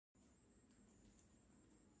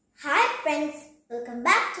friends, welcome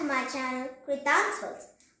back to my channel Kritanjali.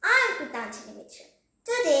 I am Kritanjali.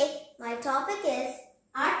 Today my topic is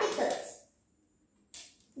articles.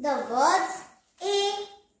 The words a,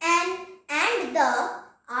 an and the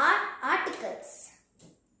are articles.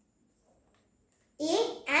 A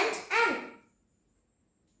and an.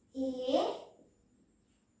 A,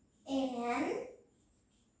 an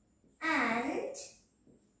and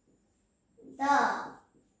the.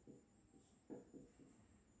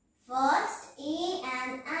 First, a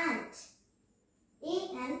and ant. A,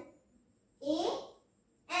 an.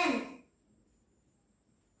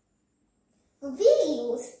 We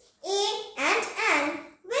use a and an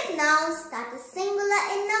with nouns that is singular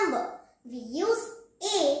in number. We use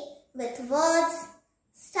a with words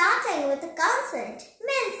starting with a consonant,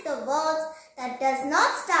 means the words that does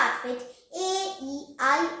not start with a, e,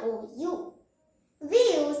 I, o, u. We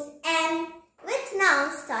use an with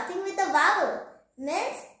nouns starting with a vowel,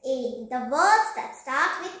 means a, the words that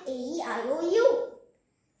start with a, e, I, o, u.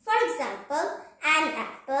 For example, an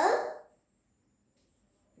apple,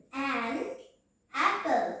 an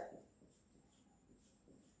apple.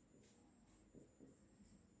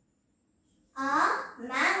 A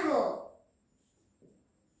mango.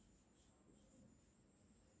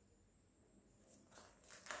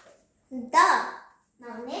 The.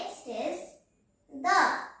 Now next is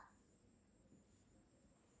the.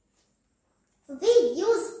 We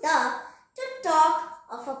use the to talk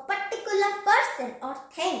of a particular person or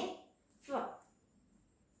thing.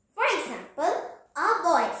 For example, a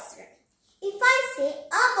boy is running. If I say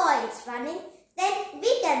a boy is running, then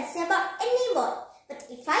we can say about any boy. But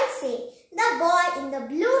if I say the boy in the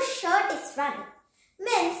blue shirt is running,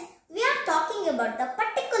 means we are talking about the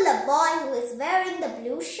particular boy who is wearing the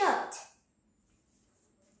blue shirt.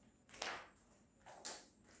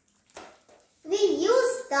 We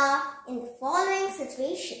use the in the following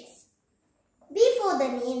situations. Before the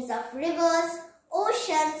names of rivers,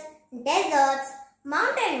 oceans, deserts,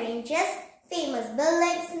 mountain ranges, famous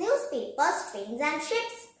buildings, newspapers, trains and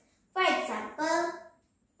ships. For example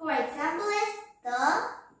is the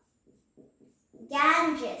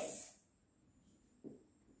Ganges.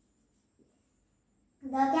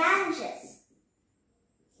 The Ganges.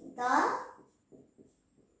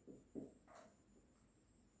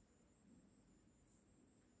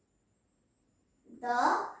 The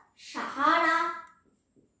Sahara.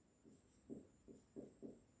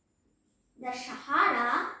 The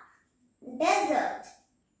Sahara Desert.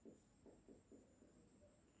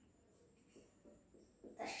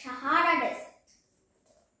 The Sahara Desert.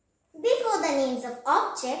 Before the names of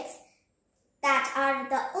objects that are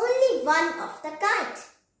the only one of the kind.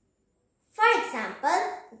 For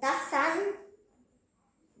example, the sun,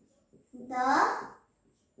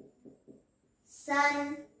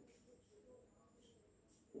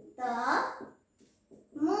 the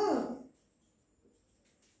moon.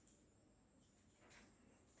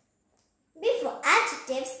 Before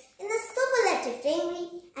adjectives in the superlative degree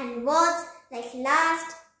and words like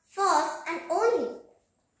last, first and only.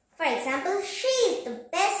 For example, she is the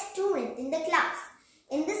best student in the class.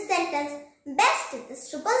 In this sentence, best is the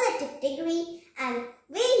superlative degree and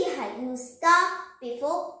we have used the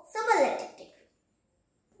before superlative degree.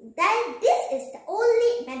 Then this is the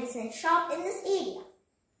only medicine shop in this area.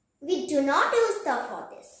 We do not use the for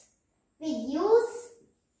this. We use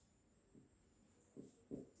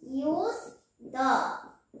the.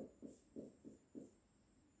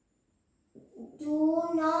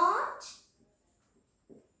 Do not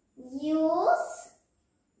use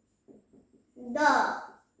the.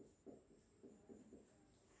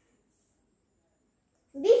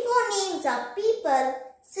 Before names of people,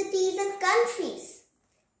 cities and countries.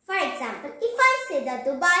 For example, if I say the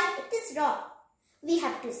Dubai, it is wrong. We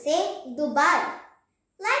have to say Dubai.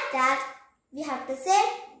 Like that, we have to say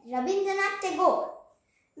Rabindranath Tagore.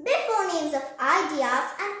 Before names of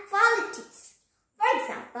ideas and qualities. For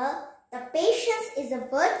example, the patience is a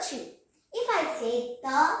virtue. If I say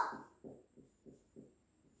the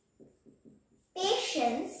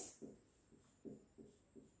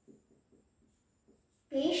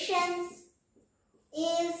patience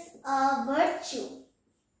is a virtue.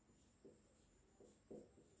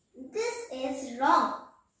 This is wrong.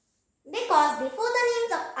 Because before the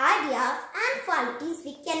names of ideas and qualities,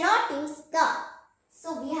 we cannot use the. So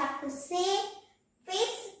we have to say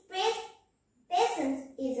patience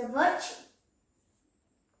is a virtue.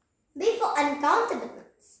 Before uncountable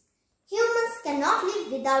nouns. Humans cannot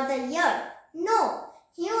live without the air. No,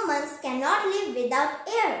 humans cannot live without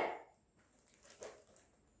air.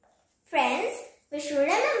 Friends, we should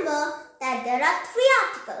remember that there are three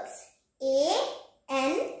articles. A,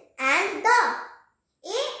 an and the.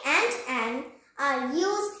 A and an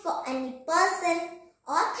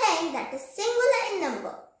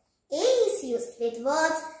used with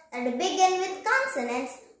words that begin with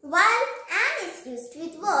consonants, while an is used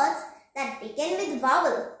with words that begin with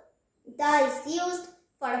vowel. The is used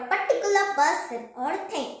for a particular person or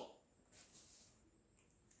thing.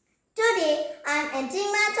 Today I am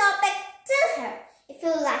ending my topic till here. If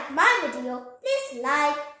you like my video, please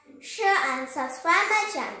like, share and subscribe my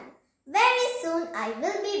channel. Very soon I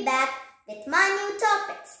will be back with my new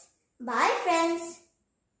topics. Bye friends.